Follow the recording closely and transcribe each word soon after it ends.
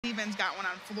Stevens got one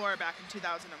on floor back in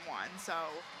 2001, so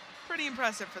pretty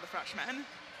impressive for the freshman.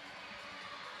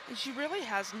 And she really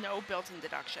has no built-in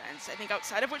deductions. I think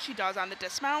outside of what she does on the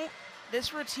dismount,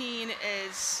 this routine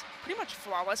is pretty much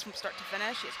flawless from start to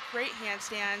finish. She has great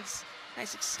handstands,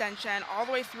 nice extension, all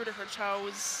the way through to her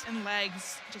toes. And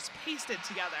legs just pasted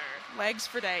together. Legs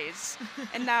for days.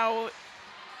 And now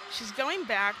she's going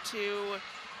back to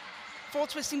full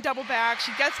twisting double back.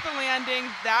 She gets the landing.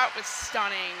 That was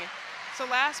stunning. So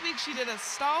last week she did a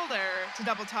Stalder to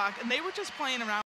double tuck, and they were just playing around